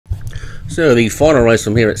So the final race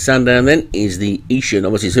from here at Sandown then is the Esher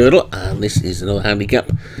Novices Hurdle, and this is another handicap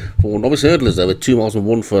for novice hurdlers over 2 miles and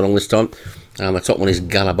 1 furlong this time. And the top one is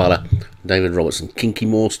Galabala, David Robertson, Kinky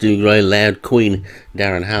Moore, Stu Gray, Loud Queen,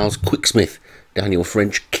 Darren Howes, Quicksmith, Daniel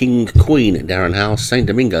French, King Queen, Darren Howes, Saint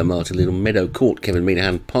Domingo, Martin Little, Meadow Court, Kevin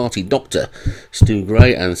Minahan, Party Doctor, Stu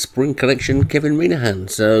Gray, and Spring Collection, Kevin Minahan.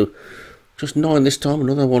 So just 9 this time,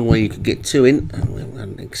 another one where you could get 2 in, and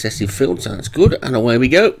an excessive field, so that's good, and away we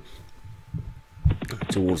go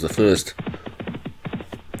towards the first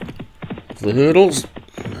of the hurdles.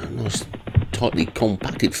 Nice tightly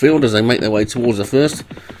compacted field as they make their way towards the first.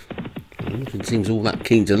 Nothing seems all that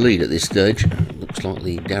keen to lead at this stage. Looks like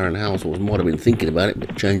the Darren Howes might have been thinking about it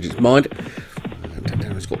but changed its mind. And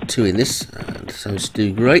Darren's got 2 in this, and so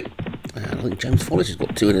Stu Gray, and I think James Follis has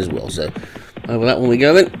got 2 in as well. So over that one we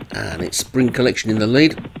go then, and it's Spring Collection in the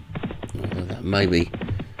lead. Although that may be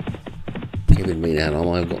Kevin Minahan. I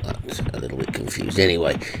might have got that a little bit confused.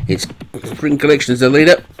 Anyway, it's Spring Collection as the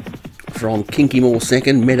leader, from Kinky Moore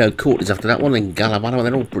second, Meadow Court is after that one, and Galabala.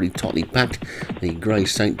 They're all pretty tightly packed. The Grey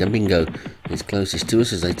Saint Domingo is closest to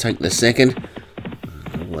us as they take the second.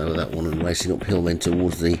 All over that one and racing uphill then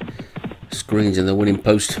towards the screens in the winning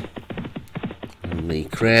post. And the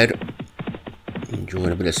crowd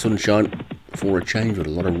enjoying a bit of sunshine for a change with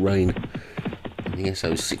a lot of rain in the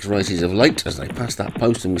SO6 races of late as they pass that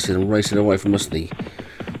post, and we see them racing away from us. The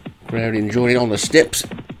crowd enjoying it on the steps,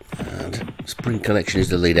 and Spring Collection is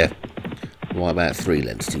the leader by about 3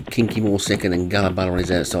 lengths to Kinky Moore second, and Galabala on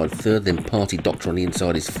his outside third. Then Party Doctor on the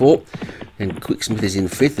inside is 4th. Then Quicksmith is in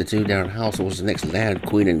 5th. The 2 Darren Howes was the next, Loud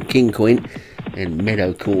Queen and King Queen. Then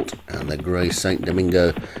Meadow Court and the Grey Saint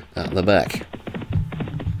Domingo at the back.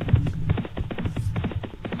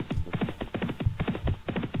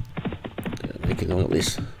 Making up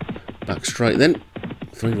this back straight then.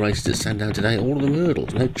 3 races at Sandown today, all of them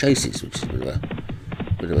hurdles, no chases, which is a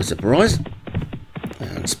bit of a surprise.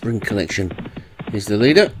 And Spring Collection is the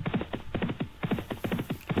leader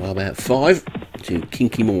by about 5 to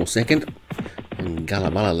Kinky Moore second, and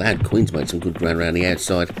Galabala, Loud Queen's made some good ground around the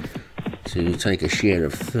outside to take a share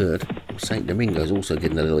of 3rd. Saint Domingo's also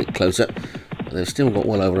getting a little bit closer, but they've still got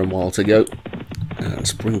well over a mile to go, and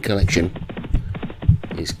Spring Collection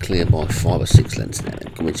is clear by 5 or 6 lengths now.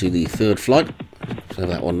 Coming to the 3rd flight, so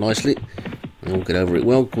that one nicely. They all get over it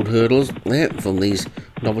well. Good hurdles there from these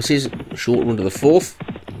novices. Short run to the 4th.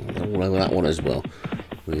 All over that one as well,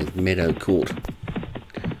 with Meadow Court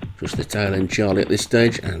just the tail end Charlie at this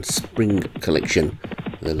stage, and Spring Collection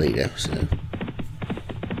the leader. So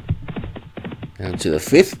down to the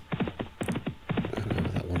 5th. And over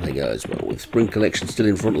that one they go as well, with Spring Collection still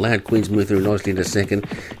in front. Loud Queen's moved through nicely into 2nd.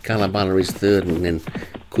 Galabala is 3rd, and then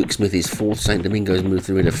Quicksmith is 4th. Saint Domingo's moved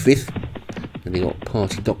through into 5th. And you got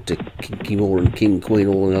Party Doctor, Kinky Moore and King Queen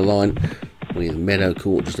all in a line, with Meadow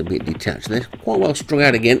Court just a bit detached there. Quite well strung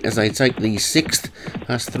out again as they take the 6th.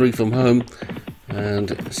 That's 3 from home,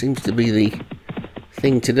 and it seems to be the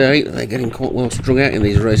thing today. They're getting quite well strung out in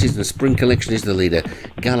these races, and Spring Collection is the leader.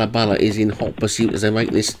 Galabala is in hot pursuit as they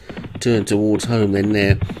make this turn towards home then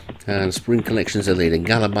there, and Spring Collection's the leader.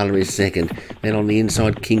 Galabala is 2nd. Then on the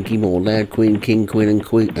inside, Kinky Moore, Loud Queen, King Queen and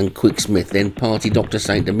Quicksmith. Then Party Doctor,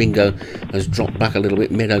 Saint Domingo has dropped back a little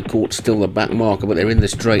bit. Meadow Court still the back marker, but they're in the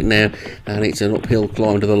straight now, and it's an uphill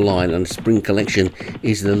climb to the line, and Spring Collection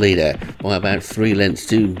is the leader by about 3 lengths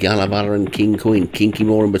to Galabala and King Queen. Kinky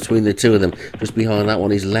Moore in between the 2 of them. Just behind that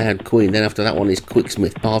one is Loud Queen. Then after that one is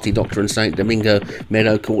Quicksmith, Party Doctor and Saint Domingo.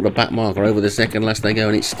 Meadow Court the back marker. Over the 2nd last they go,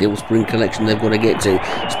 and it's still Spring Collection they've got to get to.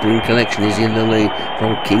 Spring Collection is in the lead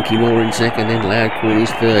from Kinky Moore in 2nd, then Loud Queen is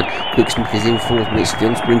 3rd. Quicksmith is in 4th, but it's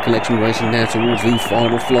still Spring Collection racing now towards the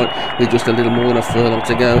final flight with just a little more than a furlong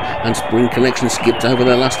to go, and Spring Collection skipped over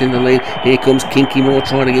the last in the lead. Here comes Kinky Moore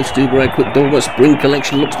trying to give Stu Gray a quick double, but Spring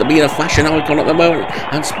Collection looks to be a fashion icon at the moment,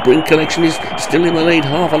 and Spring Collection is still in the lead,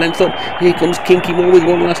 half a length up. Here comes Kinky Moore with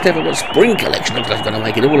one last effort, but Spring Collection looks like it's going to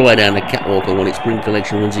make it all the way down the catwalk, and when it's Spring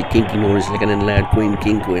Collection wins it, Kinky Moore is 2nd, and Loud Queen,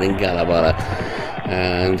 King Queen and Galabala.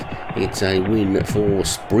 And it's a win for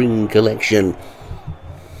Spring Collection,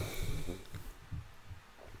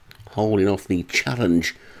 holding off the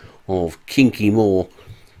challenge of Kinky Moore,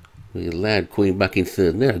 with Loud Queen back in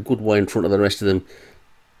 3rd. They're a good way in front of the rest of them.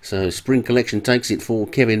 So Spring Collection takes it for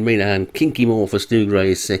Kevin Minahan. Kinky Moore for Stu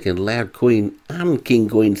Gray is 2nd. Loud Queen and King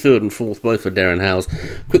Queen 3rd and 4th, both for Darren Howes.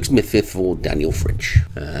 Quicksmith 5th for Daniel French.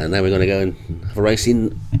 And now we're going to go and have a race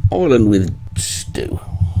in Ireland with Stu.